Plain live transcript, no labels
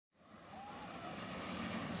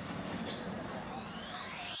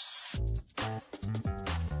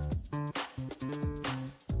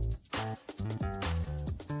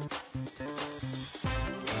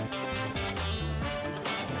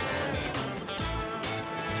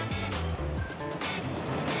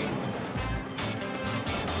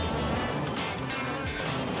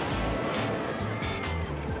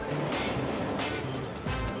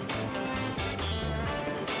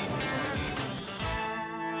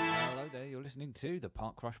listening to the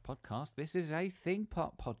Park Crush podcast. This is a theme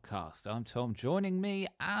park podcast. I'm Tom, joining me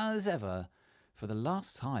as ever for the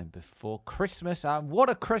last time before Christmas. And what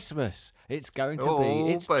a Christmas it's going to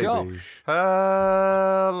be. It's baby. Josh.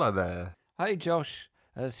 Hello there. Hey, Josh.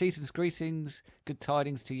 Season's greetings. Good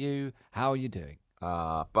tidings to you. How are you doing?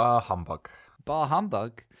 Bar humbug. Bar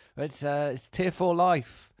humbug. It's Tier 4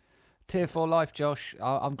 life. Tier 4 life, Josh.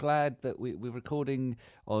 I'm glad that we're recording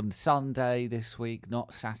on Sunday this week,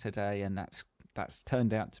 not Saturday, and that's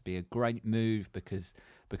turned out to be a great move because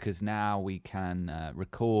now we can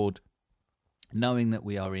record knowing that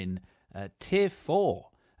we are in Tier 4.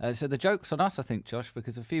 So the joke's on us, I think, Josh,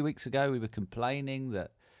 because a few weeks ago we were complaining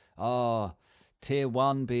that Tier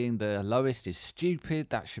 1 being the lowest is stupid,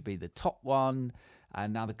 that should be the top one.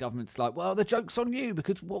 And now the government's like, well, the joke's on you,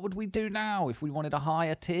 because what would we do now if we wanted a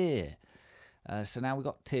higher tier? So now we've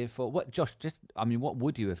got Tier 4. What, Josh, what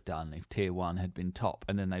would you have done if Tier 1 had been top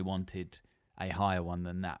and then they wanted a higher one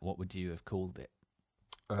than that? What would you have called it?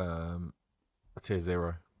 A Tier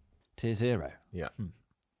 0. Tier 0? Yeah. I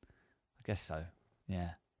guess so,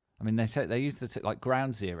 yeah. I mean, they use like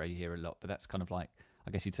ground zero you hear a lot, but that's kind of like,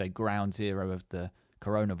 I guess you'd say ground zero of the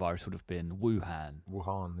coronavirus would have been Wuhan.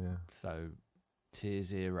 Wuhan, yeah. So Tier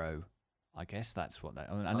 0, I guess that's what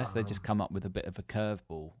unless they just come up with a bit of a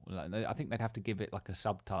curveball. I think they'd have to give it like a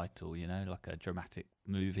subtitle, like a dramatic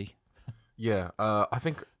movie. Yeah, I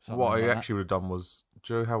think what I actually would have done was,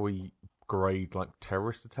 do you know how we grade like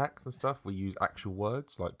terrorist attacks and stuff? We use actual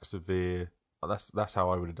words like severe. That's how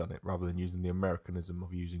I would have done it, rather than using the Americanism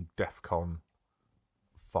of using DEFCON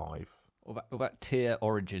 5. What about tier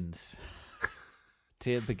origins?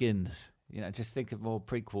 Tier begins. Just think of more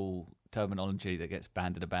prequel terminology that gets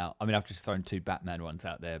banded about. I mean, I've just thrown 2 Batman ones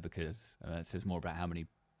out there because it says more about how many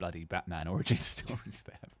bloody Batman origin stories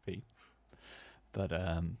there have been. But,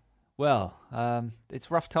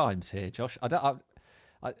 it's rough times here, Josh. I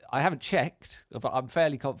haven't checked, but I'm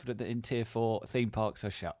fairly confident that in Tier 4, theme parks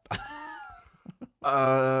are shut.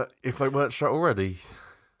 If they weren't shut already.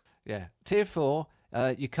 Yeah. Tier 4,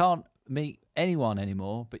 you can't meet anyone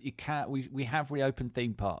anymore, but you can. We have reopened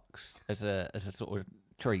theme parks as a sort of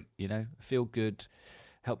treat, feel good,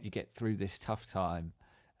 help you get through this tough time.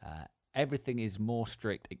 Everything is more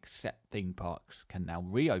strict except theme parks can now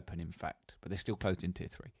reopen, in fact, but they're still closed in Tier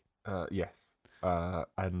 3. Yes.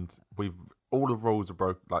 And all the rules are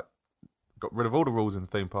broke. Like, got rid of all the rules in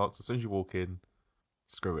theme parks. As soon as you walk in,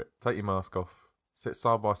 screw it. Take your mask off. Sit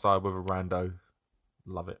side by side with a rando.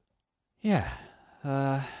 Love it. Yeah.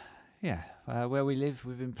 Where we live,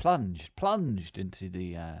 we've been plunged into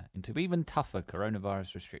into even tougher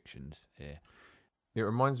coronavirus restrictions here. It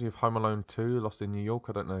reminds me of Home Alone 2, Lost in New York.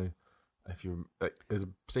 I don't know if there's a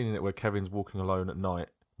scene in it where Kevin's walking alone at night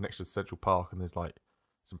next to Central Park, and there's like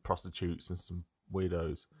some prostitutes and some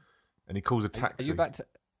weirdos, and he calls a taxi. Are you back to?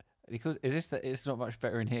 Is this that it's not much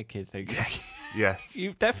better in here, kids? Yes. Yes.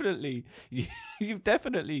 You've definitely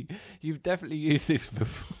used this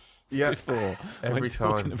before. Yeah, before every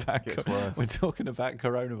time it gets worse. We're talking about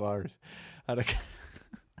coronavirus, and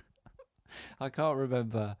I can't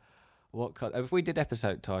remember what kind. If we did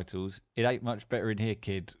episode titles, "It Ain't Much Better in Here,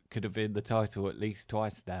 Kid" could have been the title at least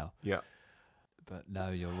twice now. Yeah, but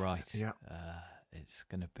no, you're right. Yeah, it's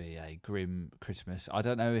going to be a grim Christmas. I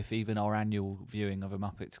don't know if even our annual viewing of A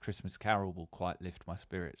Muppet's Christmas Carol will quite lift my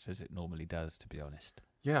spirits as it normally does, to be honest.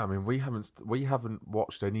 Yeah, I mean, we haven't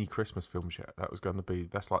watched any Christmas films yet.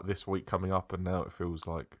 That's like this week coming up, and now it feels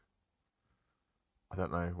like, I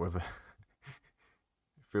don't know whether it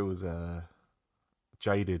feels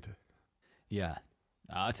jaded. Yeah.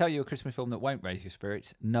 I'll tell you a Christmas film that won't raise your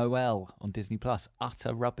spirits. Noel on Disney Plus.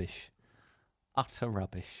 Utter rubbish. Utter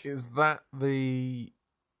rubbish. Is that the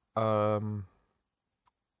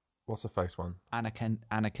what's her face one? Anna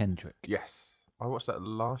Kendrick. Yes, I watched that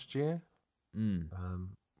last year.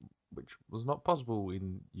 Which was not possible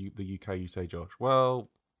in the UK, you say, Josh. Well,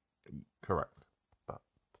 correct, but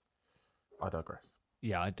I digress.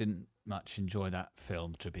 Yeah, I didn't much enjoy that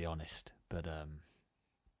film, to be honest. But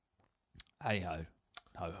hey ho,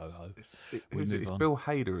 ho ho ho. It's Bill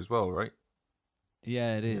Hader as well, right?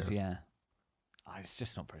 Yeah, it is. Yeah. It's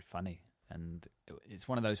just not very funny, and it's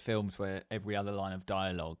one of those films where every other line of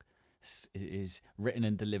dialogue is written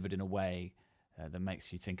and delivered in a way that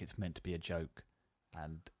makes you think it's meant to be a joke,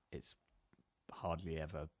 and it's hardly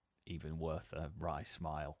ever even worth a wry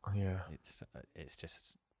smile. Yeah, it's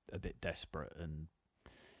just a bit desperate and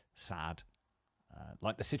sad,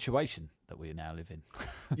 like the situation that we now live in.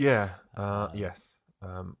 Yeah. Yes.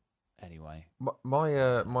 Anyway,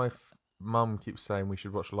 my mum keeps saying we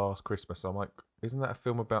should watch Last Christmas. I'm like, isn't that a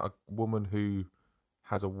film about a woman who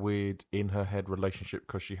has a weird in her head relationship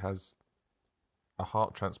because she has a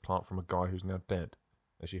heart transplant from a guy who's now dead,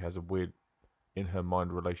 and she has a weird, in her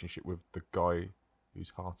mind, relationship with the guy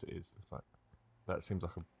whose heart it is. It's like, that seems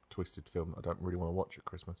like a twisted film that I don't really want to watch at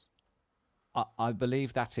Christmas. I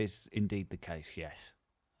believe that is indeed the case, yes.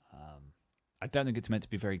 I don't think it's meant to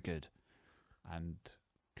be very good. And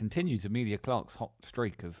continues Emilia Clarke's hot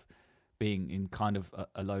streak of being in kind of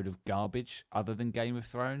a load of garbage other than Game of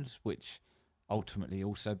Thrones, which ultimately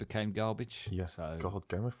also became garbage. Yeah, so God,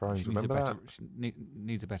 Game of Thrones, she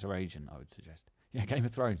needs a better agent, I would suggest. Yeah, Game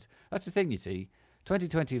of Thrones. That's the thing, you see.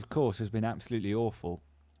 2020, of course, has been absolutely awful.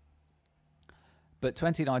 But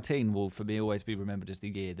 2019 will, for me, always be remembered as the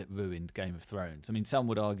year that ruined Game of Thrones. I mean, some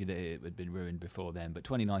would argue that it had been ruined before then, but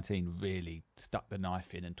 2019 really stuck the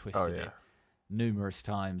knife in and twisted it numerous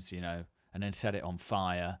times, you know, and then set it on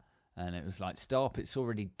fire. And it was like, stop, it's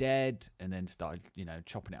already dead. And then started, you know,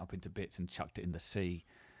 chopping it up into bits and chucked it in the sea.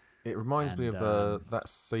 It reminds me of that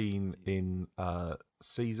scene in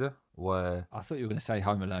Caesar where... I thought you were going to say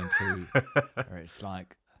Home Alone 2, where it's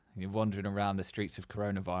like... You're wandering around the streets of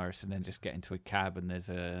coronavirus and then just get into a cab and there's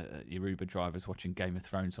your Uber driver's watching Game of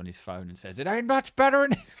Thrones on his phone and says, it ain't much better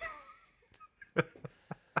in it.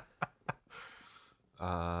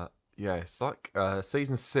 Yeah, it's like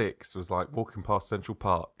season 6 was like walking past Central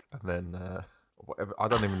Park and then whatever. I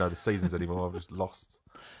don't even know the seasons anymore. I've just lost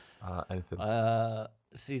anything.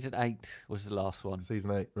 Season 8 was the last one.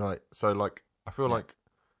 Season 8, right. So like, I feel like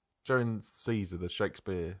during Caesar, the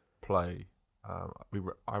Shakespeare play,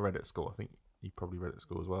 I read it at school. I think you probably read it at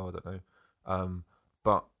school as well. I don't know.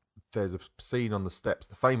 But there's a scene on the steps,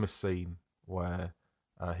 the famous scene where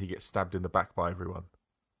he gets stabbed in the back by everyone.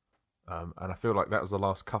 And I feel like that was the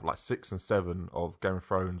last couple, like 6 and 7 of Game of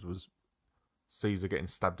Thrones was Caesar getting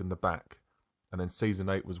stabbed in the back. And then season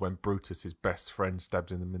 8 was when Brutus, his best friend,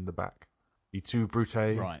 stabs him in the back. Et tu, Brute,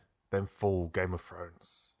 right. Then fall, Game of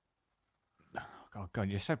Thrones. Oh, God,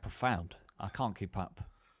 you're so profound. I can't keep up.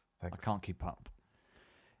 Thanks. I can't keep up.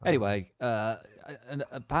 Anyway,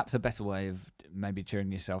 perhaps a better way of maybe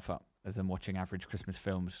cheering yourself up than watching average Christmas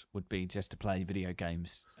films would be just to play video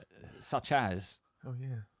games, such as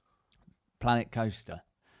Planet Coaster.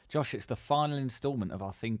 Josh, it's the final instalment of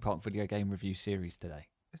our theme park video game review series today.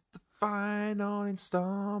 It's the final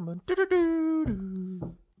installment.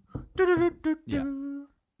 Yeah,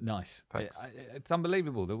 nice. Thanks. It's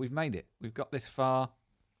unbelievable that we've made it. We've got this far.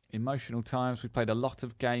 Emotional times. We've played a lot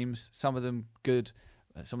of games. Some of them good,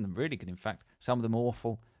 some of them really good. In fact, some of them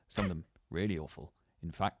awful. Some of them really awful.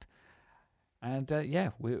 In fact, and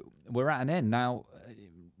we're at an end now.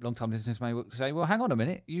 Long-time listeners may say, "Well, hang on a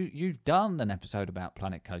minute. You've done an episode about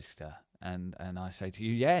Planet Coaster," and I say to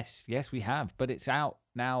you, yes, we have, but it's out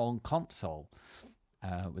now on console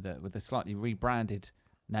with a slightly rebranded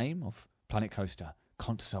name of Planet Coaster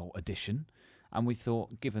Console Edition. And we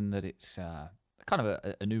thought, given that it's kind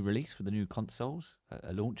of a new release for the new consoles,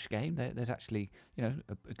 a launch game, there's actually, you know,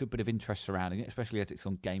 a good bit of interest surrounding it, especially as it's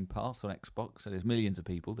on Game Pass on Xbox. So there's millions of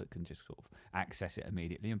people that can just sort of access it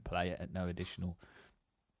immediately and play it at no additional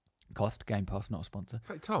cost. Game Pass, not a sponsor.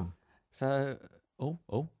 Hey, Tom. So,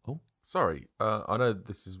 Sorry, I know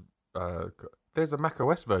this is... there's a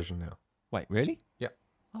macOS version now. Wait, really? Yeah.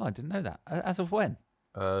 Oh, I didn't know that. As of when?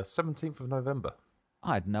 17th of November.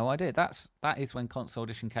 I had no idea. That is when Console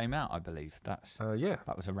Edition came out, I believe. That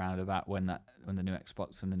was around about when the new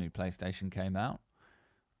Xbox and the new PlayStation came out.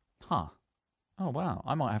 Huh. Oh wow.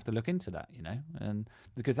 I might have to look into that, you know. And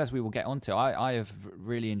because as we will get onto, I have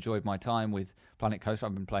really enjoyed my time with Planet Coaster.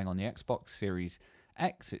 I've been playing on the Xbox Series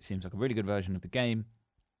X. It seems like a really good version of the game.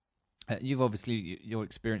 You've obviously your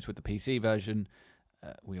experience with the PC version.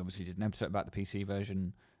 We obviously did an episode about the PC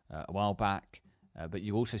version a while back. But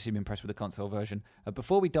you also seem impressed with the console version.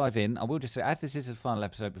 Before we dive in, I will just say, as this is the final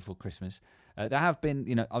episode before Christmas, there have been,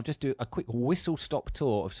 you know, I'll just do a quick whistle-stop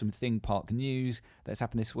tour of some theme park news that's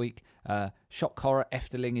happened this week. Shock horror,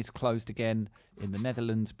 Efteling is closed again in the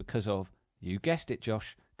Netherlands because of, you guessed it,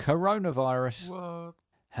 Josh, coronavirus. What?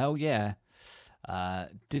 Hell yeah.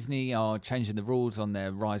 Disney are changing the rules on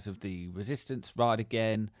their Rise of the Resistance ride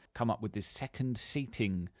again, come up with this second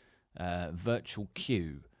seating virtual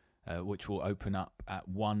queue. Which will open up at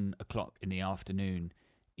 1 o'clock in the afternoon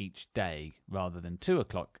each day rather than 2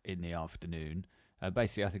 o'clock in the afternoon.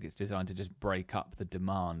 Basically, I think it's designed to just break up the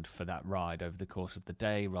demand for that ride over the course of the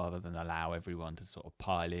day rather than allow everyone to sort of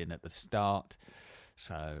pile in at the start.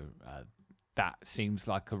 So that seems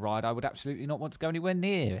like a ride I would absolutely not want to go anywhere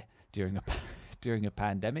near during a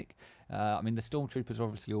pandemic. I mean, the stormtroopers are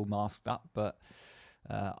obviously all masked up, but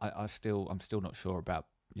I'm still not sure about,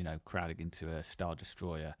 you know, crowding into a Star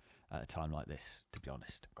Destroyer at a time like this, to be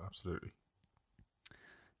honest. Absolutely.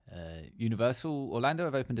 Universal Orlando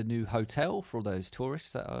have opened a new hotel for all those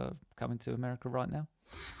tourists that are coming to America right now.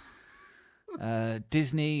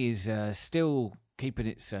 Disney is still keeping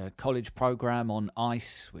its college program on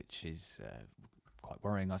ice, which is quite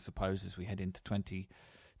worrying, I suppose, as we head into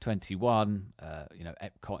 2021.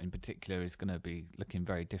 Epcot in particular is going to be looking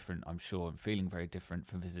very different, I'm sure, and feeling very different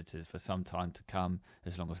for visitors for some time to come,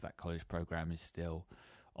 as long as that college program is still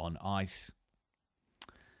on ice.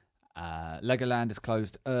 Legoland is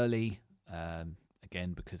closed early,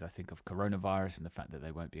 again, because I think of coronavirus and the fact that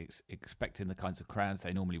they won't be expecting the kinds of crowds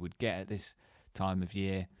they normally would get at this time of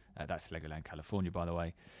year. That's Legoland California, by the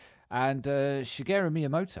way. And Shigeru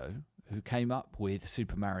Miyamoto, who came up with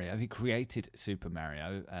Super Mario, he created Super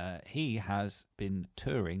Mario, he has been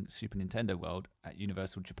touring Super Nintendo World at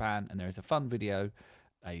Universal Japan, and there is a fun video,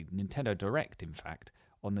 a Nintendo Direct, in fact,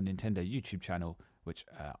 on the Nintendo YouTube channel, which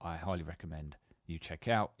I highly recommend you check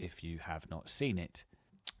out if you have not seen it.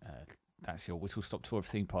 That's your whistle-stop tour of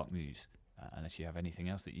theme park news, unless you have anything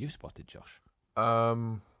else that you've spotted, Josh.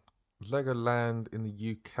 Legoland in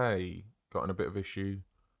the UK got in a bit of issue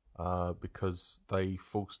because they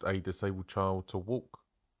forced a disabled child to walk.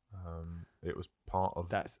 It was part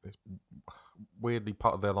of it's weirdly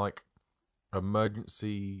part of their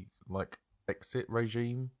emergency exit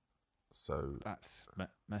regime. So that's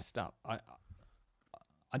messed up.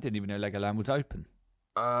 I didn't even know Legoland was open.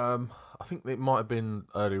 I think it might have been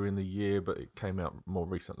earlier in the year, but it came out more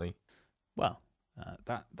recently. Well,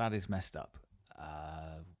 that is messed up.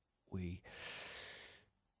 We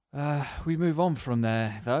move on from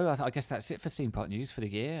there, though. I guess that's it for theme park news for the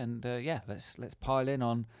year. And let's pile in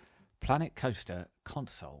on Planet Coaster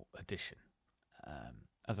Console Edition.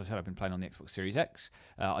 As I said, I've been playing on the Xbox Series X.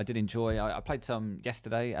 I did enjoy. I played some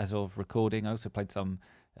yesterday as of recording. I also played some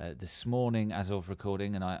this morning as of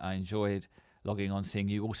recording, and I enjoyed logging on, seeing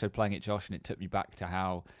you also playing it, Josh, and it took me back to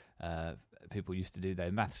how people used to do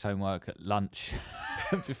their maths homework at lunch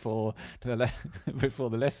before the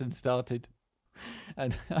lesson started.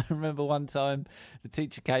 And I remember one time the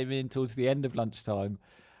teacher came in towards the end of lunchtime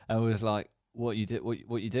and was like, "What you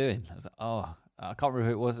doing?" I was like, "Oh, I can't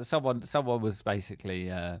remember who it was." Someone was basically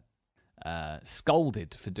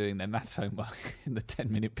scolded for doing their maths homework in the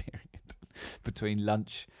 10-minute period between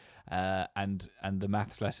lunch and the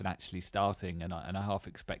maths lesson actually starting, and I half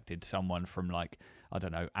expected someone from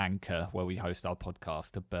Anchor, where we host our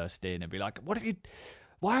podcast, to burst in and be like, why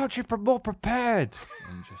aren't you more prepared?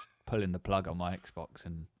 And just pulling the plug on my Xbox.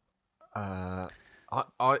 And I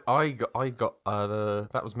got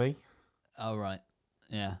that was me. Oh right,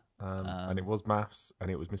 yeah. And it was maths, and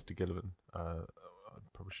it was Mr. Gillivan. I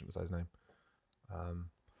probably shouldn't say his name.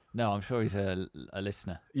 No, I'm sure he's a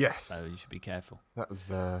listener. Yes. So you should be careful. That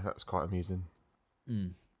was quite amusing.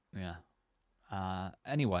 Yeah.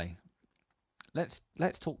 Anyway, let's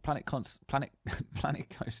talk Planet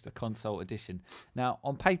Coaster Console Edition. Now,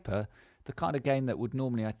 on paper, the kind of game that would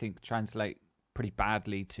normally, I think, translate pretty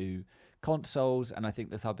badly to consoles, and I think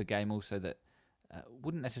the type of game also that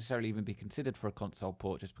wouldn't necessarily even be considered for a console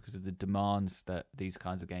port, just because of the demands that these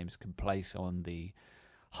kinds of games can place on the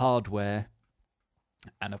hardware.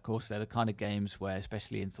 And of course, they're the kind of games where,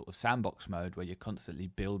 especially in sort of sandbox mode, where you're constantly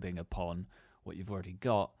building upon what you've already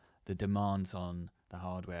got, the demands on the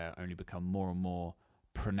hardware only become more and more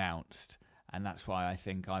pronounced. And that's why I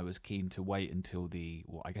think I was keen to wait until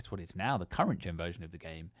what is now the current gen version of the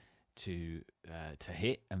game to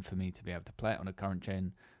hit, and for me to be able to play it on a current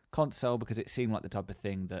gen console, because it seemed like the type of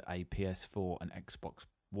thing that a PS4 and Xbox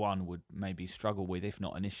One would maybe struggle with, if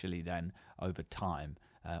not initially, then over time.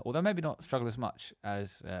 Although maybe not struggle as much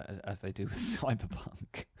as they do with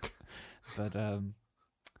Cyberpunk. But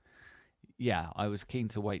I was keen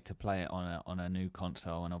to wait to play it on a new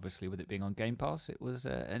console, and obviously with it being on Game Pass, it was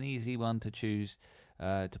an easy one to choose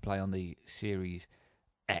to play on the Series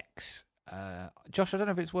X. Josh, I don't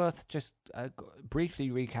know if it's worth just briefly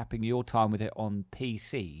recapping your time with it on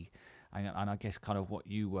PC, and I guess kind of what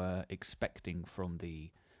you were expecting from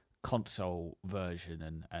the console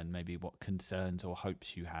version, and maybe what concerns or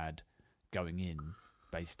hopes you had going in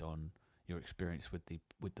based on your experience with the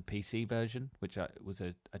PC version, which was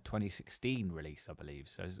a 2016 release, I believe.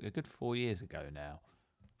 So it's a good 4 years ago now.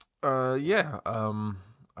 I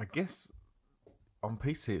guess on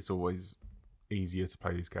PC it's always easier to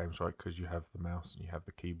play these games, right? Because you have the mouse and you have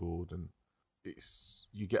the keyboard, and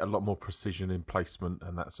you get a lot more precision in placement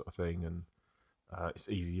and that sort of thing, and it's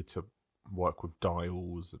easier to work with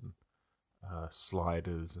dials and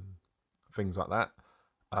sliders and things like that.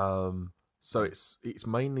 So it's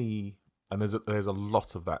mainly, and there's a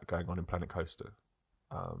lot of that going on in Planet Coaster,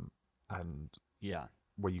 and yeah,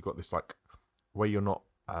 where you got this where you're not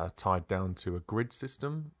tied down to a grid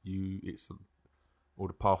system. All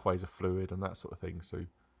the pathways are fluid and that sort of thing. So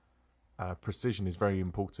precision is very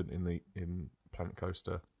important in Planet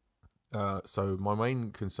Coaster. So my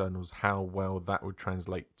main concern was how well that would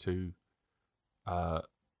translate to a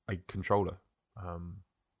controller,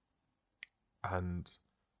 and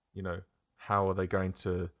how are they going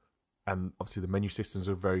to? And obviously the menu systems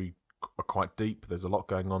are quite deep. There's a lot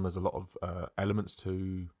going on. There's a lot of elements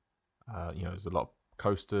to, there's a lot of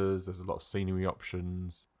coasters. There's a lot of scenery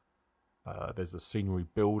options. There's a scenery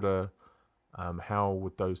builder. How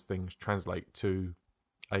would those things translate to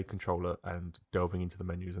a controller and delving into the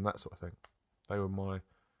menus and that sort of thing? They were my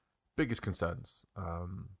biggest concerns.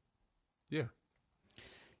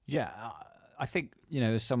 Yeah, I think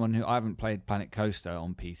as someone who I haven't played Planet Coaster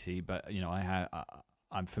on PC, but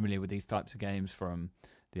I'm familiar with these types of games from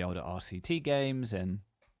the older RCT games and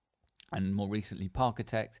more recently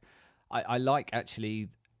Parkitect. I like actually,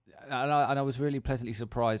 and I was really pleasantly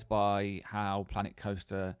surprised by how Planet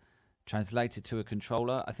Coaster translated to a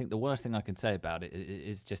controller. I think the worst thing I can say about it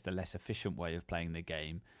is just a less efficient way of playing the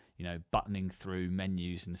game. Buttoning through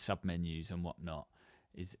menus and sub-menus and whatnot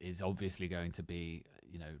is obviously going to be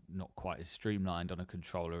not quite as streamlined on a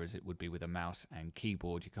controller as it would be with a mouse and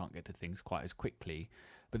keyboard. You can't get to things quite as quickly,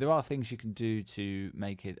 but there are things you can do to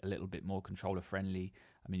make it a little bit more controller friendly.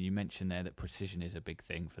 I mean, you mentioned there that precision is a big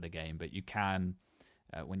thing for the game, but you can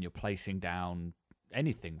when you're placing down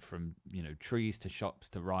anything from trees to shops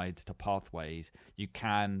to rides to pathways, you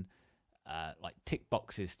can like tick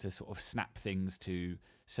boxes to sort of snap things to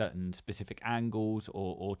certain specific angles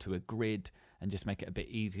or to a grid, and just make it a bit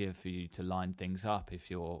easier for you to line things up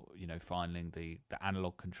if you're finding the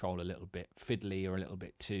analog control a little bit fiddly or a little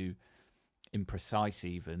bit too imprecise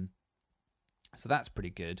even. So that's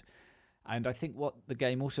pretty good. And I think what the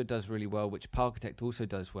game also does really well, which Parkitect also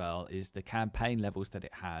does well, is the campaign levels that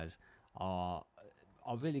it has are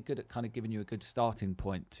really good at kind of giving you a good starting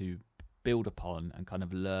point to build upon and kind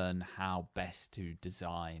of learn how best to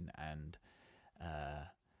design and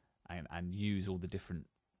use all the different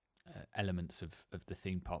elements of the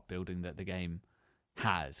theme park building that the game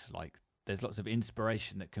has. Like, there's lots of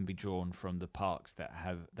inspiration that can be drawn from the parks that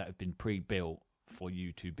have been pre-built for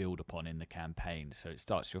you to build upon in the campaign. So it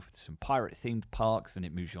starts you off with some pirate-themed parks, and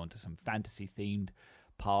it moves you on to some fantasy-themed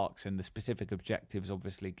parks, and the specific objectives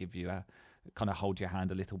obviously give you a kind of hold your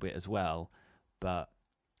hand a little bit as well. But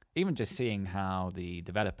even just seeing how the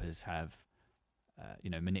developers have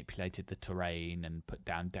manipulated the terrain and put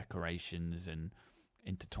down decorations and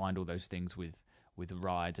intertwined all those things with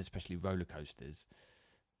rides, especially roller coasters,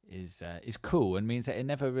 is cool, and means that it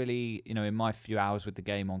never really, in my few hours with the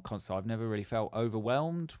game on console, I've never really felt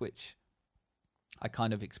overwhelmed, which I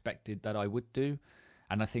kind of expected that I would do.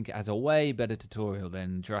 And I think it has a way better tutorial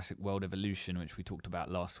than Jurassic World Evolution, which we talked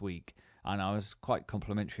about last week. And I was quite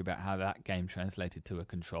complimentary about how that game translated to a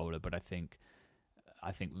controller, but I think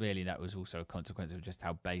really that was also a consequence of just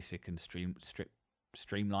how basic and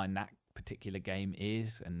streamlined that particular game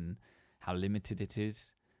is and how limited it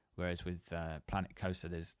is. Whereas with Planet Coaster,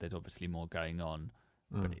 there's obviously more going on,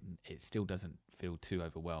 but it still doesn't feel too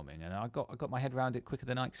overwhelming. And I got my head around it quicker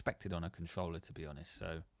than I expected on a controller, to be honest.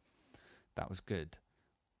 So that was good.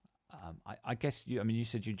 I guess you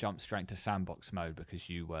said you jumped straight into sandbox mode because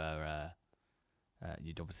you were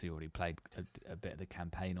you'd obviously already played a bit of the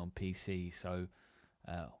campaign on PC. So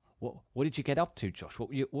what did you get up to, Josh? What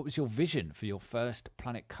was your vision for your first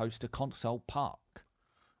Planet Coaster console park?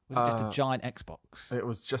 Was it just a giant Xbox? It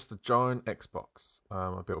was just a giant Xbox.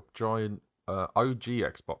 I built a giant OG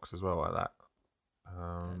Xbox as well like that.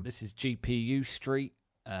 This is GPU Street.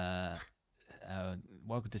 Welcome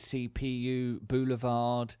to CPU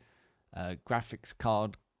Boulevard. Graphics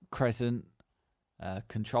card Crescent.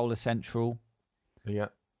 Controller Central. Yeah.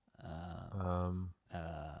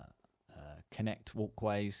 Connect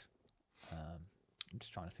walkways. I'm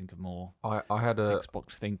just trying to think of more. I had a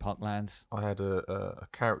Xbox theme park lands. I had a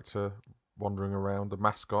character wandering around, a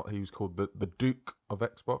mascot. He was called the Duke of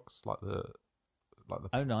Xbox, like the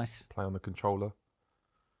oh, nice. Play on the controller.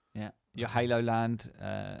 Yeah, your Halo Land.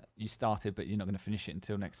 You started, but you're not going to finish it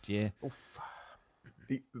until next year. Oof.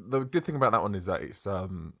 The good thing about that one is that it's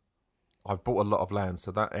I've bought a lot of land,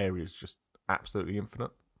 so that area is just absolutely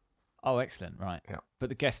infinite. Oh, excellent! Right. Yeah. But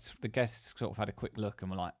the guests sort of had a quick look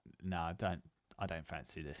and were like, "No, I don't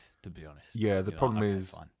fancy this, to be honest." Yeah, the problem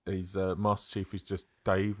is Master Chief is just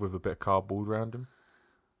Dave with a bit of cardboard around him.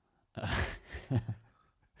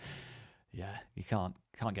 Yeah, you can't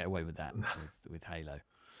get away with that with Halo.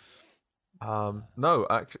 No,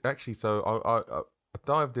 actually, so I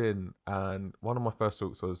dived in, and one of my first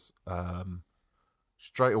thoughts was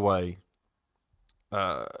straight away,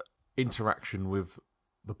 interaction with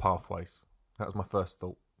the pathways. That was my first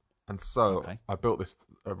thought. And so I built this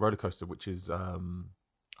roller coaster, which is I can't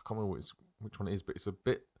remember which one it is, but it's a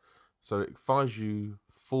bit. So it fires you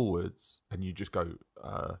forwards, and you just go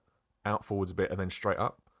out forwards a bit, and then straight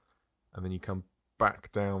up, and then you come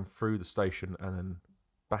back down through the station, and then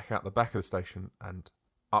back out the back of the station and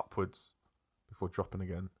upwards before dropping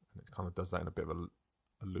again. And it kind of does that in a bit of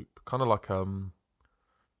a loop, kind of like I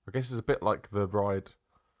guess it's a bit like the ride,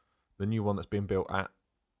 the new one that's being built at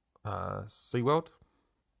SeaWorld.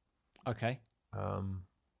 Okay. I'm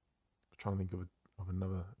trying to think of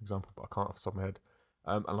another example, but I can't off the top of my head.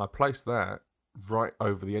 And I placed that right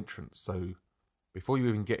over the entrance, so before you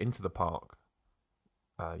even get into the park,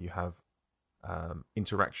 you have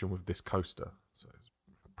interaction with this coaster. So it's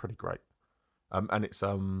pretty great. And it's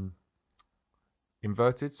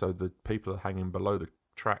inverted, so the people are hanging below the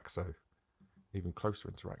track, so even closer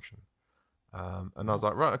interaction. And I was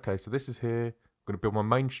like, right, okay, so this is here. I'm going to build my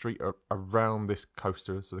main street around this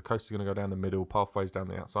coaster. So the coaster's going to go down the middle, pathways down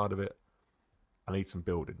the outside of it. I need some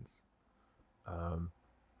buildings.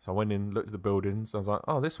 So I went in, looked at the buildings. I was like,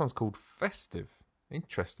 oh, this one's called Festive.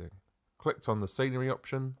 Interesting. Clicked on the scenery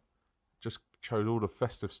option, just chose all the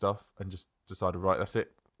festive stuff, and just decided, right, that's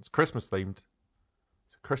it. It's Christmas themed.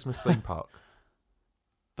 It's a Christmas theme park.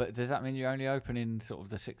 But does that mean you're only open in sort of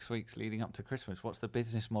the 6 weeks leading up to Christmas? What's the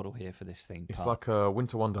business model here for this theme park? It's like a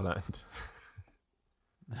winter wonderland.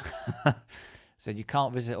 So you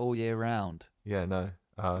can't visit all year round. Yeah, no.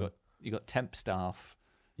 You got temp staff.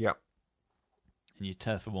 Yep. And you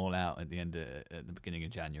turf them all out at the beginning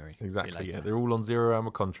of January. Exactly. Yeah, they're all on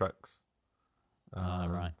 0-hour contracts.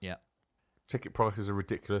 Right. Yeah. Ticket prices are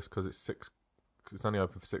ridiculous because it's only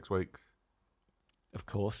open for 6 weeks. Of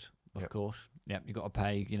course. Yep. You got to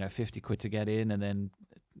pay 50 quid to get in, and then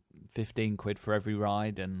 15 quid for every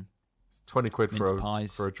ride, and it's 20 quid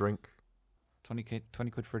for a drink. 20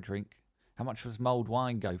 quid for a drink. How much does mulled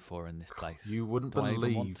wine go for in this place? You wouldn't believe. I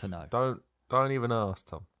even want to know. Don't even ask,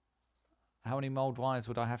 Tom. How many mulled wines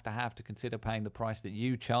would I have to consider paying the price that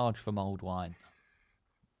you charge for mulled wine?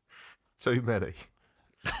 Too many.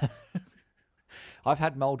 I've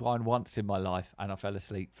had mulled wine once in my life, and I fell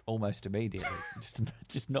asleep almost immediately.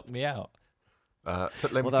 just knocked me out.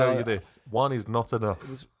 Let me tell you this: one is not enough.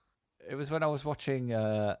 It was when I was watching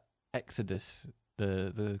Exodus,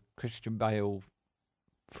 the Christian Bale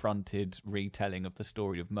fronted retelling of the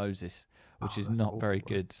story of Moses, which is not very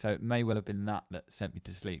good. So it may well have been that sent me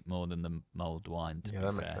to sleep more than the mulled wine. To be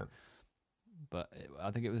fair, makes sense. But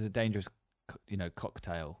I think it was a dangerous,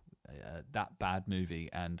 cocktail. That bad movie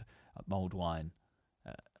and mulled wine.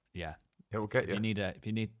 Yeah, it will get you. If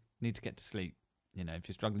you need to get to sleep, if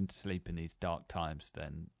you're struggling to sleep in these dark times,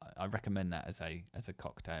 then I recommend that as a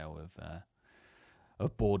cocktail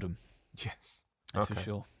of boredom. Yes, for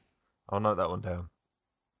sure. I'll note that one down.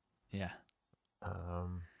 Yeah.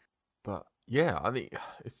 But yeah, I think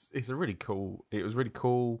it's a really cool. It was really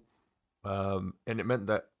cool, and it meant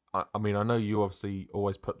that I mean I know you obviously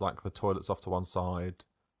always put like the toilets off to one side,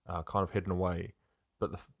 kind of hidden away,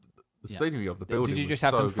 but the scenery of the building. Did you just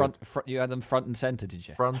was have them so front? You had them front and center, did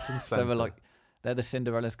you? Front and center. So they're the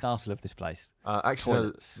Cinderella's castle of this place. Actually,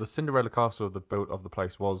 no, the Cinderella castle of the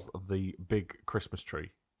place was the big Christmas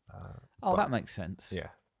tree. That makes sense. Yeah.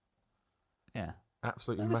 Yeah.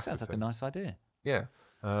 Absolutely That massive. sounds like a nice idea. Yeah.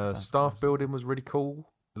 Staff building was really cool.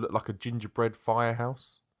 It looked like a gingerbread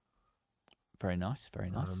firehouse. Very nice. Very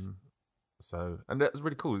nice. And that was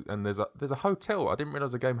really cool. And there's a hotel. I didn't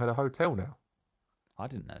realize the game had a hotel now. I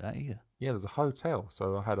didn't know that either. Yeah, there's a hotel.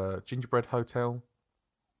 So I had a gingerbread hotel.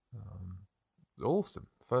 It's awesome.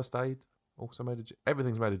 First aid. Also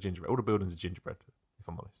everything's made of gingerbread. All the buildings are gingerbread, if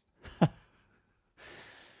I'm honest.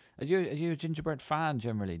 Are you a gingerbread fan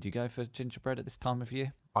generally? Do you go for gingerbread at this time of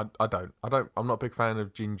year? I don't. I'm not a big fan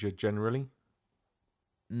of ginger generally.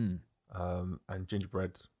 And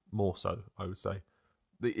gingerbread more so, I would say.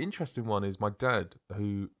 The interesting one is my dad,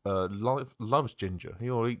 who loves ginger.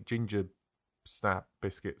 He'll eat ginger snap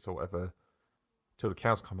biscuits or whatever till the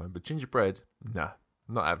cows come home. But gingerbread, nah,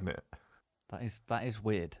 I'm not having it. That is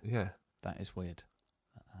weird. Yeah, that is weird.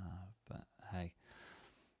 But hey,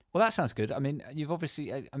 well, that sounds good. I mean, you've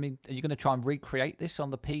obviously. I mean, are you going to try and recreate this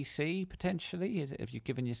on the PC potentially? Have you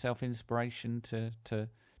given yourself inspiration to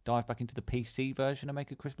dive back into the PC version and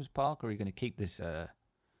make a Christmas park, or are you going to keep this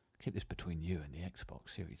between you and the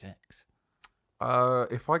Xbox Series X?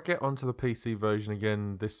 If I get onto the PC version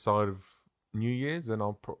again this side of New Year's, then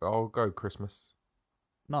I'll go Christmas.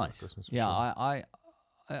 Nice. Christmas yeah, sure.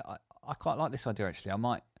 I quite like this idea actually.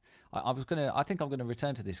 I think I'm gonna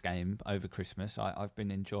return to this game over Christmas. I've been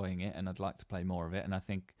enjoying it and I'd like to play more of it. And I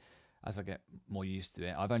think as I get more used to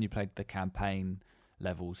it. I've only played the campaign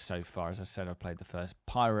levels so far. As I said, I played the first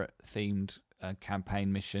pirate-themed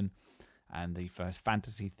campaign mission and the first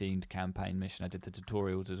fantasy-themed campaign mission. I did the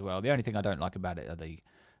tutorials as well. The only thing I don't like about it are the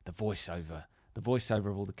voiceover. The voiceover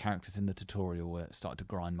of all the characters in the tutorial started to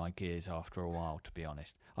grind my gears after a while, to be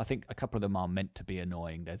honest. I think a couple of them are meant to be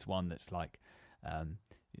annoying. There's one that's like, I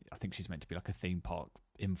think she's meant to be like a theme park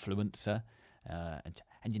influencer.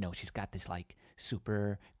 And you know, she's got this like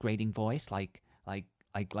super grating voice, like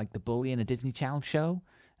the bully in a Disney Channel show.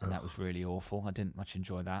 And that was really awful. I didn't much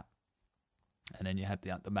enjoy that. And then you had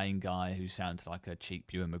the main guy who sounds like a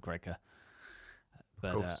cheap Ewan McGregor.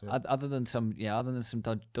 But course, other than some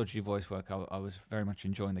dodgy voice work, I was very much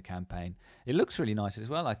enjoying the campaign. It looks really nice as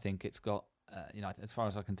well. I think it's got, as far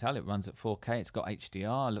as I can tell, it runs at 4K. It's got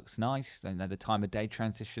HDR. Looks nice. The time of day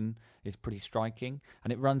transition is pretty striking,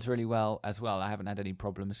 and it runs really well as well. I haven't had any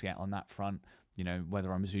problems yet on that front. You know,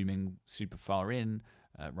 whether I'm zooming super far in,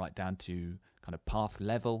 right down to kind of path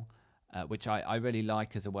level, which I really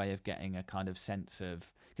like as a way of getting a kind of sense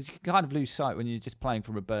of, because you can kind of lose sight when you're just playing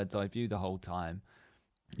from a bird's eye view the whole time.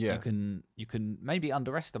 Yeah, you can maybe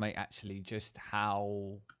underestimate actually just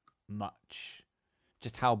how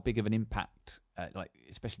big of an impact, like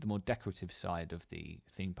especially the more decorative side of the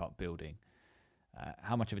theme park building,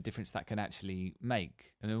 how much of a difference that can actually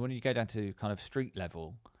make. And then when you go down to kind of street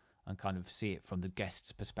level and kind of see it from the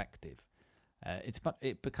guest's perspective,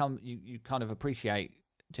 you kind of appreciate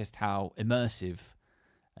just how immersive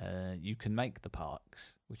you can make the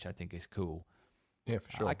parks, which I think is cool. Yeah,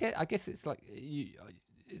 for sure. I guess it's like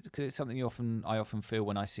because it's something I often feel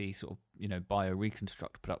when I see sort of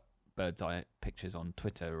BioReconstruct put up bird's eye pictures on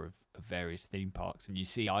Twitter of various theme parks, and you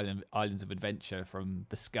see Islands of Adventure from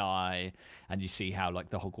the sky, and you see how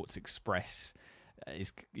like the Hogwarts Express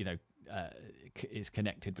is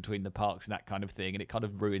connected between the parks and that kind of thing, and it kind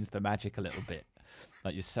of ruins the magic a little bit.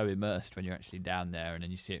 Like you're so immersed when you're actually down there, and then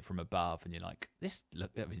you see it from above, and you're like,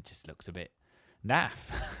 it just looks a bit naff.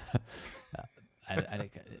 And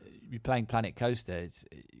you're playing Planet Coaster.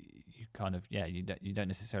 You don't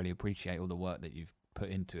necessarily appreciate all the work that you've put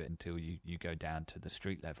into it until you go down to the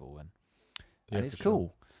street level, and it's cool.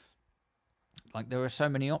 Sure. Like there are so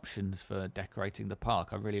many options for decorating the park.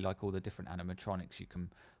 I really like all the different animatronics you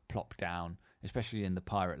can plop down, especially in the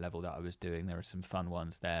pirate level that I was doing. There are some fun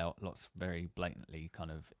ones there, lots very blatantly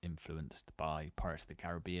kind of influenced by Pirates of the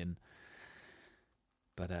Caribbean.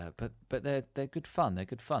 But they're good fun. They're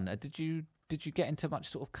good fun. Did you get into much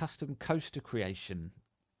sort of custom coaster creation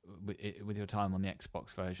with your time on the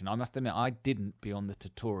Xbox version? I must admit, I didn't beyond the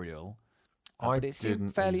tutorial, but it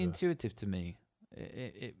seemed fairly intuitive to me.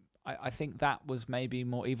 I think that was maybe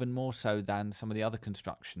even more so than some of the other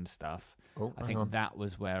construction stuff. I think that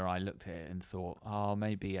was where I looked at it and thought, oh,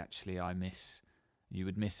 maybe actually you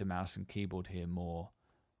would miss a mouse and keyboard here more.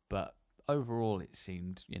 But overall, it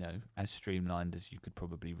seemed, as streamlined as you could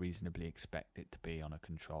probably reasonably expect it to be on a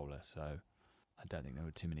controller. So I don't think there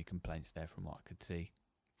were too many complaints there from what I could see.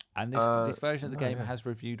 And this version of the game has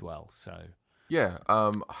reviewed well, so yeah.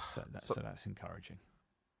 So that's encouraging.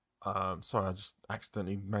 Sorry, I just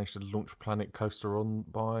accidentally managed to launch Planet Coaster on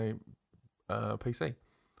by PC.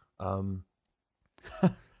 What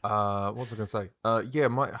was I going to say? I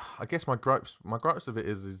guess my gripes of it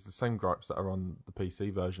is the same gripes that are on the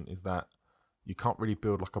PC version. Is that you can't really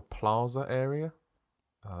build like a plaza area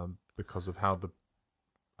because of how the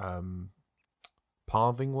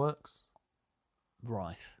pathing works.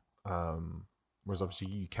 Right. Whereas obviously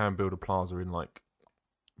you can build a plaza in like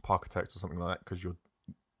Parkitect or something like that because you're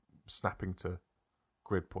snapping to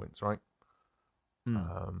grid points, right?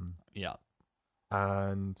 Yeah.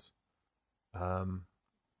 And I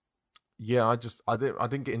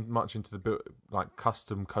didn't get much into the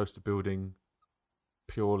custom coaster building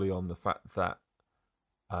purely on the fact that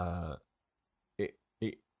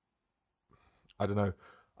it I don't know.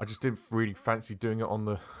 I just didn't really fancy doing it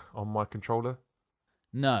on my controller.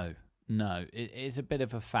 No, it is a bit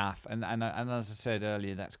of a faff, and as I said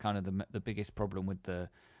earlier, that's kind of the biggest problem with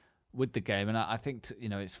the game, and I think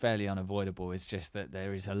it's fairly unavoidable. It's just that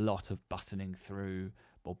there is a lot of buttoning through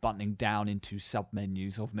or buttoning down into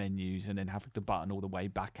sub-menus of menus, and then having to button all the way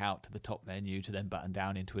back out to the top menu to then button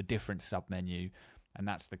down into a different sub-menu. And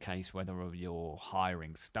that's the case whether you're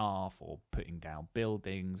hiring staff or putting down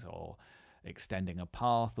buildings or extending a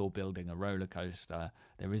path or building a roller coaster.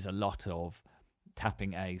 There is a lot of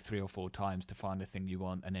tapping A 3 or 4 times to find the thing you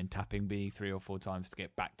want, and then tapping B 3 or 4 times to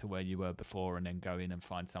get back to where you were before, and then go in and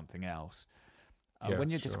find something else.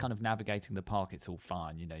 When you're just kind of navigating the park, it's all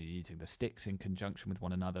fine. You're using the sticks in conjunction with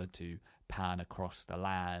one another to pan across the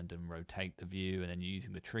land and rotate the view, and then you're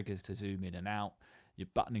using the triggers to zoom in and out. you're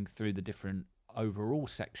buttoning through the different overall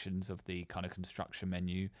sections of the kind of construction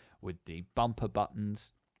menu with the bumper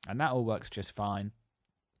buttons, and that all works just fine.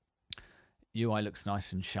 UI looks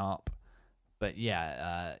nice and sharp, but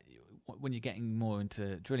when you're getting more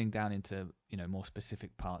into drilling down into more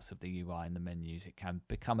specific parts of the UI and the menus, it can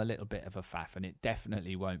become a little bit of a faff, and it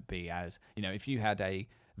definitely won't be as if you had a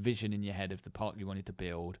vision in your head of the park you wanted to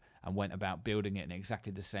build and went about building it in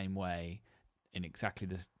exactly the same way, to exactly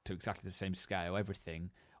the same scale, everything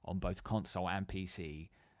on both console and PC.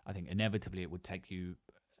 I think inevitably it would take you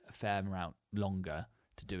a fair amount longer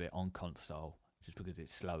to do it on console, just because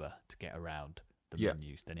it's slower to get around the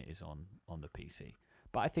menus than it is on the PC.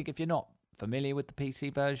 But I think if you're not familiar with the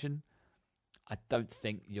PC version, I don't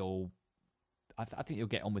think you'll. I think you'll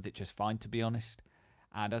get on with it just fine, to be honest.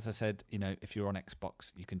 And as I said, if you're on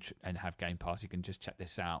Xbox, you can and have Game Pass, you can just check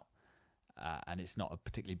this out, and it's not a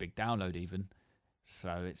particularly big download even,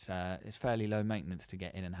 so it's fairly low maintenance to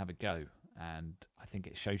get in and have a go. And I think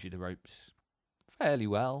it shows you the ropes fairly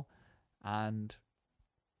well, and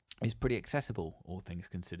is pretty accessible, all things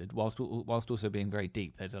considered, whilst also being very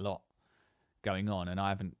deep. There's a lot going on, and I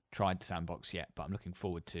haven't tried Sandbox yet, but I'm looking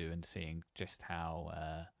forward to and seeing just how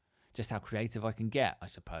creative I can get, I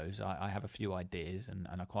suppose. I have a few ideas, and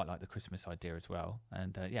I quite like the Christmas idea as well.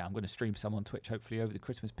 And I'm going to stream some on Twitch hopefully over the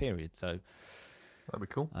Christmas period. So that'd be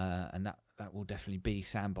cool. And that will definitely be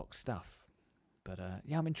Sandbox stuff. But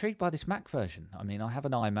I'm intrigued by this Mac version. I mean, I have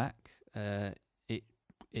an iMac.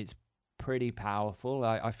 It's pretty powerful.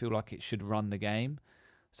 I feel like it should run the game,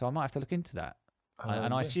 so I might have to look into that.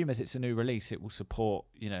 And I assume as it's a new release, it will support,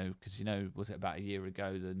 because was it about a year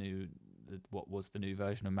ago what was the new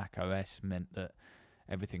version of Mac OS meant that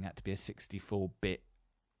everything had to be a 64-bit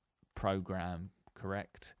program,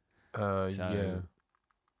 correct? Quite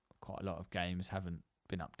a lot of games haven't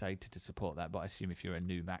been updated to support that, but I assume if you're a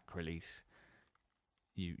new Mac release,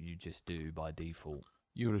 you just do by default.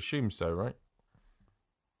 You would assume so, right?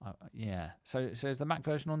 So is the Mac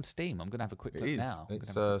version on Steam? I'm going to have a quick look now.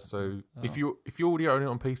 It's if you already own it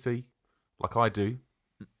on PC, like I do,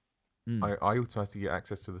 I automatically get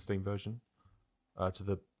access to the Steam version, to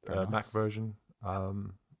the Mac version.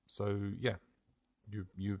 So yeah,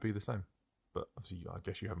 you would be the same. But obviously, I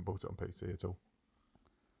guess you haven't bought it on PC at all.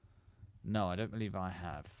 No, I don't believe I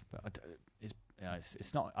have. But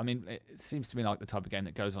it's not. I mean, it seems to me like the type of game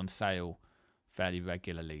that goes on sale fairly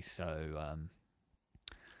regularly. So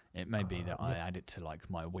it may be that I add it to like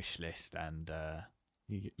my wish list and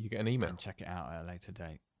you get an email and check it out at a later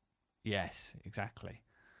date. Yes, exactly.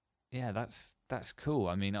 Yeah, that's cool.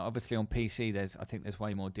 I mean, obviously on PC, I think there's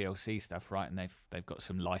way more DLC stuff, right? And they've got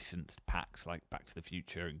some licensed packs like Back to the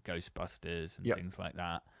Future and Ghostbusters and things like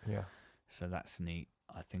that. Yeah. So that's neat.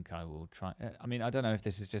 I think I will try. I mean, I don't know if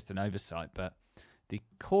this is just an oversight, but the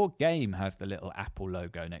core game has the little Apple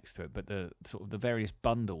logo next to it, but the sort of the various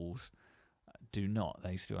bundles do not.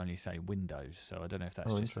 They still only say Windows. So I don't know if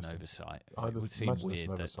that's just an oversight. It would seem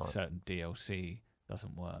weird that certain DLC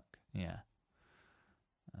doesn't work. Yeah.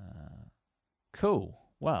 Cool.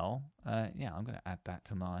 Well, I'm going to add that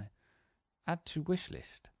to my add to wish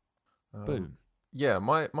list. Boom. Yeah,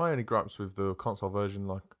 my only gripes with the console version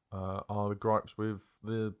are the gripes with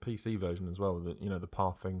the PC version as well. That the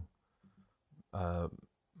pathing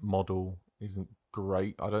model isn't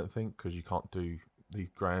great. I don't think, because you can't do these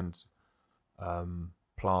grand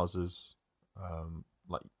plazas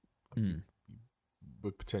like you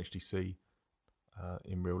would potentially see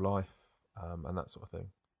in real life and that sort of thing.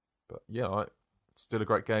 But yeah, it's still a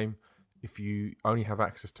great game. If you only have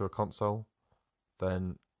access to a console,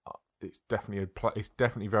 then it's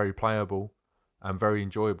definitely very playable and very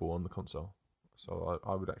enjoyable on the console. So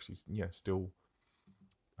I would actually still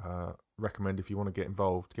recommend, if you want to get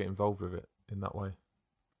involved with it in that way.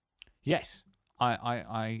 Yes,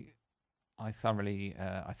 I thoroughly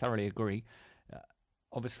agree.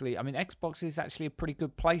 Obviously, I mean, Xbox is actually a pretty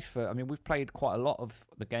good place for. I mean, we've played quite a lot of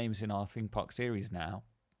the games in our theme park series now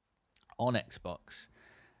on Xbox,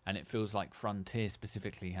 and it feels like Frontier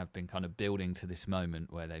specifically have been kind of building to this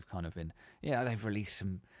moment where they've kind of been, they've released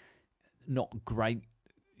some not great,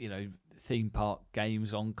 theme park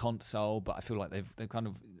games on console, but I feel like they've kind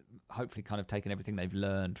of hopefully kind of taken everything they've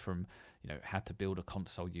learned from, how to build a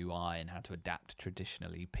console UI and how to adapt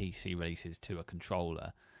traditionally PC releases to a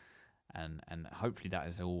controller. And hopefully that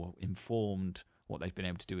has all informed what they've been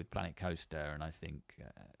able to do with Planet Coaster. And I think,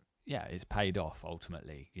 it's paid off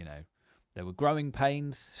ultimately. There were growing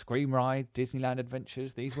pains, Scream Ride, Disneyland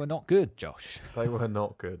Adventures. These were not good, Josh. They were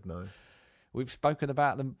not good, no. We've spoken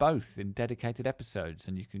about them both in dedicated episodes,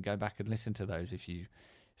 and you can go back and listen to those if you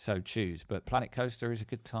so choose. But Planet Coaster is a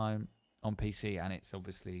good time on PC, and it's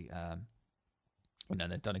obviously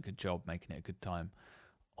they've done a good job making it a good time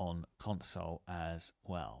on console as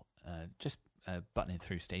well. Just buttoning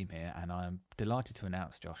through Steam here, and I'm delighted to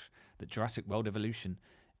announce, Josh, that Jurassic World Evolution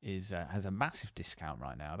has a massive discount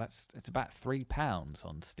right now. It's about £3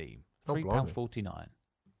 on Steam, £3.49.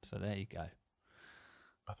 So there you go.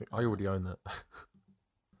 I think I already own that.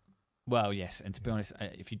 Well, yes, and to be honest,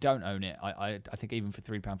 if you don't own it, I think even for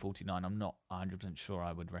 £3.49, I'm not 100% sure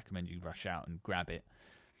I would recommend you rush out and grab it.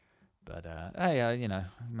 But hey,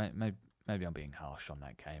 maybe I'm being harsh on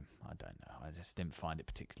that game. I don't know. I just didn't find it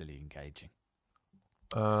particularly engaging.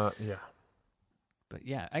 Yeah. But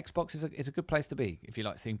yeah, Xbox is a good place to be if you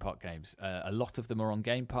like theme park games. A lot of them are on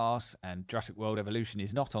Game Pass, and Jurassic World Evolution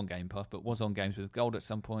is not on Game Pass, but was on Games with Gold at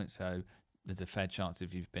some point. So there's a fair chance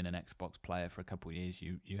if you've been an Xbox player for a couple of years,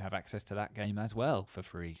 you have access to that game as well for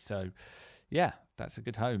free. So yeah, that's a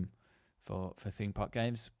good home for theme park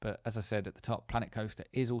games. But as I said at the top, Planet Coaster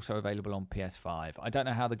is also available on PS5. I don't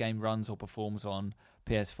know how the game runs or performs on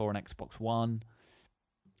PS4 and Xbox One.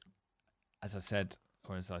 As I said,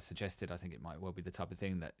 or as I suggested, I think it might well be the type of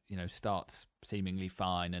thing that, starts seemingly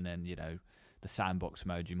fine, and then, the sandbox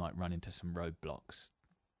mode, you might run into some roadblocks.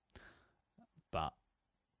 But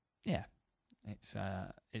yeah, it's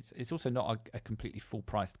also not a completely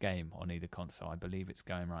full-priced game on either console. I believe it's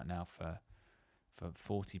going right now for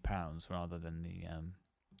 £40 rather than the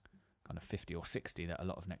kind of 50 or 60 that a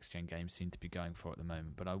lot of next-gen games seem to be going for at the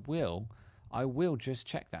moment. But I will just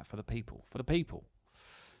check that for the people.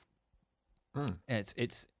 It's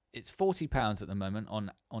 £40 at the moment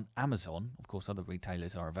on Amazon. Of course, other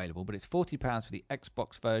retailers are available, but it's £40 for the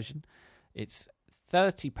Xbox version. It's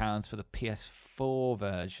 £30 for the PS4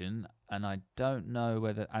 version, and I don't know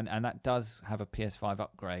whether and that does have a PS5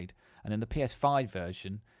 upgrade. And then the PS5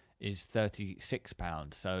 version is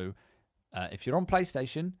 £36. So if you're on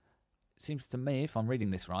PlayStation, it seems to me, if I'm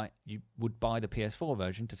reading this right, you would buy the PS4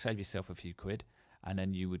 version to save yourself a few quid, and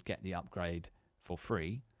then you would get the upgrade for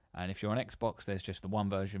free. And if you're on Xbox, there's just the one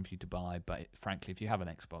version for you to buy. But frankly, if you have an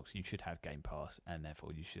Xbox, you should have Game Pass, and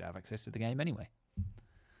therefore you should have access to the game anyway.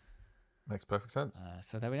 Makes perfect sense.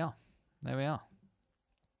 So there we are.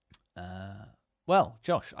 Well,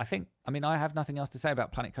 Josh, I have nothing else to say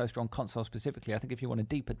about Planet Coaster on console specifically. I think if you want a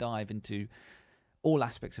deeper dive into all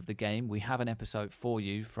aspects of the game, we have an episode for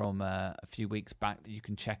you from a few weeks back that you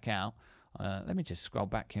can check out. Let me just scroll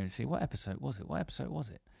back here and see, what episode was it? It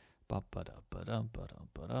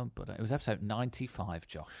was episode 95,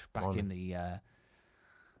 Josh, back in the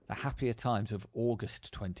happier times of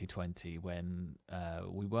August 2020, when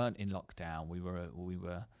we weren't in lockdown. We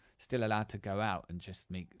were still allowed to go out and just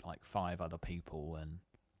meet like 5 other people, and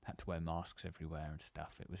had to wear masks everywhere and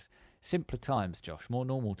stuff. It was simpler times, Josh, more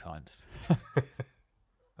normal times.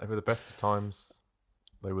 They were the best of times.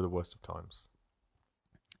 They were the worst of times.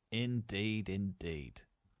 Indeed.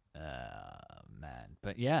 Man.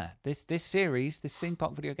 But yeah, this series, this theme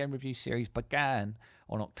park video game review series, began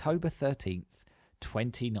on October 13th,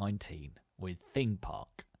 2019 with Theme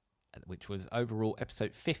Park, which was overall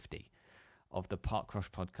episode 50 of the Park Rush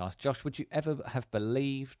podcast. Josh, would you ever have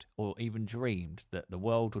believed or even dreamed that the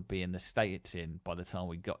world would be in the state it's in by the time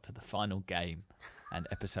we got to the final game and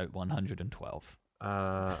episode 112?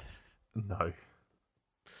 No.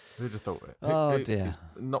 Who'd have thought it? Oh, dear. It's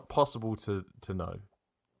not possible to know.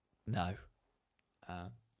 No.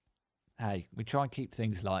 Hey, we try and keep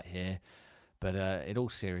things light here, but in all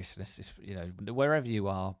seriousness, it's, wherever you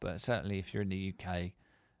are, but certainly if you're in the UK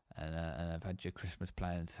and have had your Christmas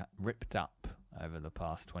plans ripped up over the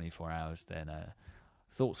past 24 hours, then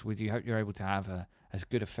thoughts with you. Hope you're able to have as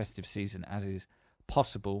good a festive season as is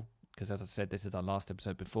possible, because as I said, this is our last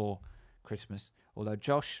episode before Christmas. Although,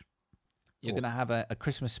 Josh, you're going to have a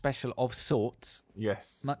Christmas special of sorts.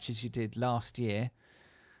 Yes. Much as you did last year.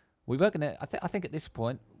 We were going to, I think at this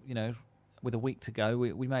point, with a week to go,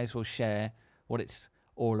 we may as well share what it's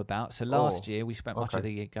all about. So last year, we spent much of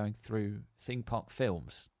the year going through theme park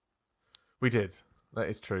films. We did. That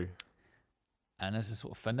is true. And as a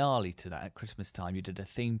sort of finale to that, at Christmas time, you did a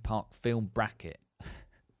theme park film bracket.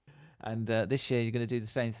 And this year, you're going to do the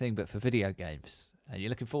same thing, but for video games. Are you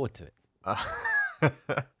looking forward to it?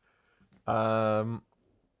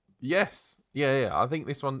 Yes. Yeah. I think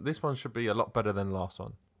this one should be a lot better than the last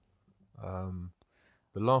one.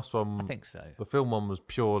 The last one, I think so. The film one was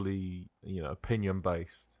purely, opinion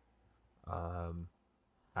based,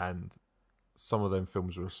 and some of them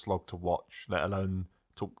films were a slog to watch, let alone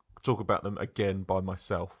talk about them again by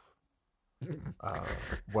myself.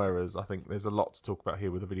 Whereas I think there's a lot to talk about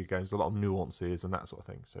here with the video games, a lot of nuances and that sort of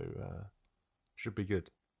thing. So should be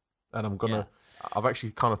good. And I've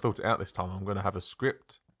actually kind of thought it out this time. I'm gonna have a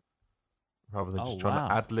script rather than just trying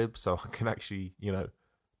to ad-lib, so I can actually,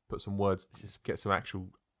 put some words, get some actual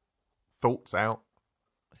thoughts out.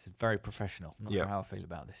 This is very professional. I'm not sure how I feel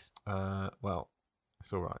about this. Well,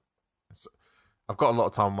 it's all right. I've got a lot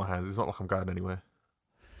of time on my hands. It's not like I'm going anywhere.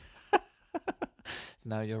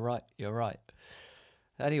 No, you're right. You're right.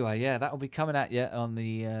 Anyway, that will be coming at you on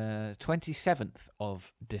the 27th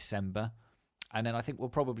of December. And then I think we'll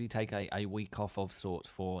probably take a week off of sorts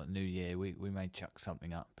for New Year. We may chuck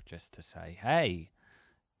something up just to say, hey,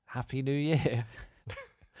 Happy New Year.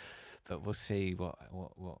 But we'll see what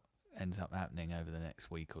ends up happening over the next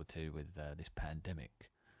week or two with this pandemic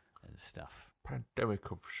and stuff. Pandemic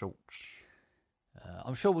of sorts.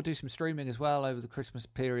 I'm sure we'll do some streaming as well over the Christmas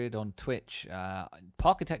period on Twitch.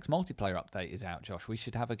 Parkitect's multiplayer update is out, Josh. We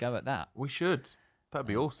should have a go at that. We should. That'd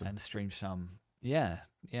be awesome. And stream some. Yeah,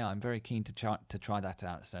 I'm very keen to try that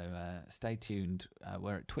out. So stay tuned.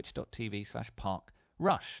 We're at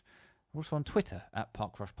twitch.tv/parkrush. We're also on Twitter at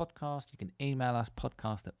Parkrush Podcast. You can email us,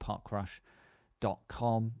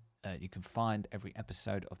 podcast@parkrush.com. You can find every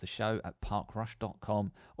episode of the show at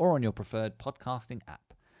parkrush.com or on your preferred podcasting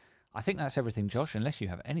app. I think that's everything, Josh, unless you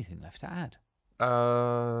have anything left to add.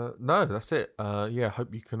 No, that's it.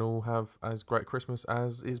 Hope you can all have as great Christmas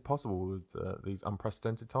as is possible with these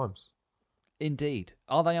unprecedented times. Indeed.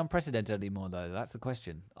 Are they unprecedented anymore, though? That's the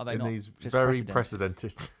question. Are they not these just very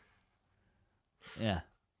precedented? Yeah.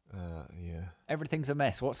 Yeah. Everything's a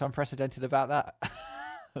mess. What's unprecedented about that?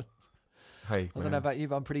 Hey, I don't know about you,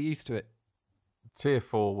 but I'm pretty used to it. Tier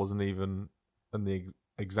 4 wasn't even in the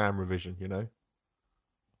exam revision,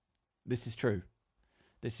 This is true.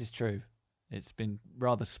 It's been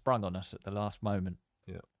rather sprung on us at the last moment.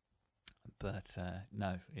 Yeah. But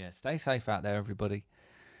stay safe out there, everybody.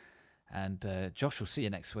 And Josh will see you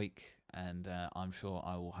next week. And I'm sure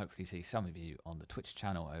I will hopefully see some of you on the Twitch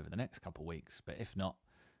channel over the next couple of weeks. But if not,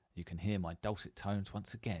 you can hear my dulcet tones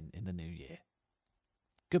once again in the new year.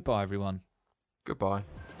 Goodbye, everyone. Goodbye.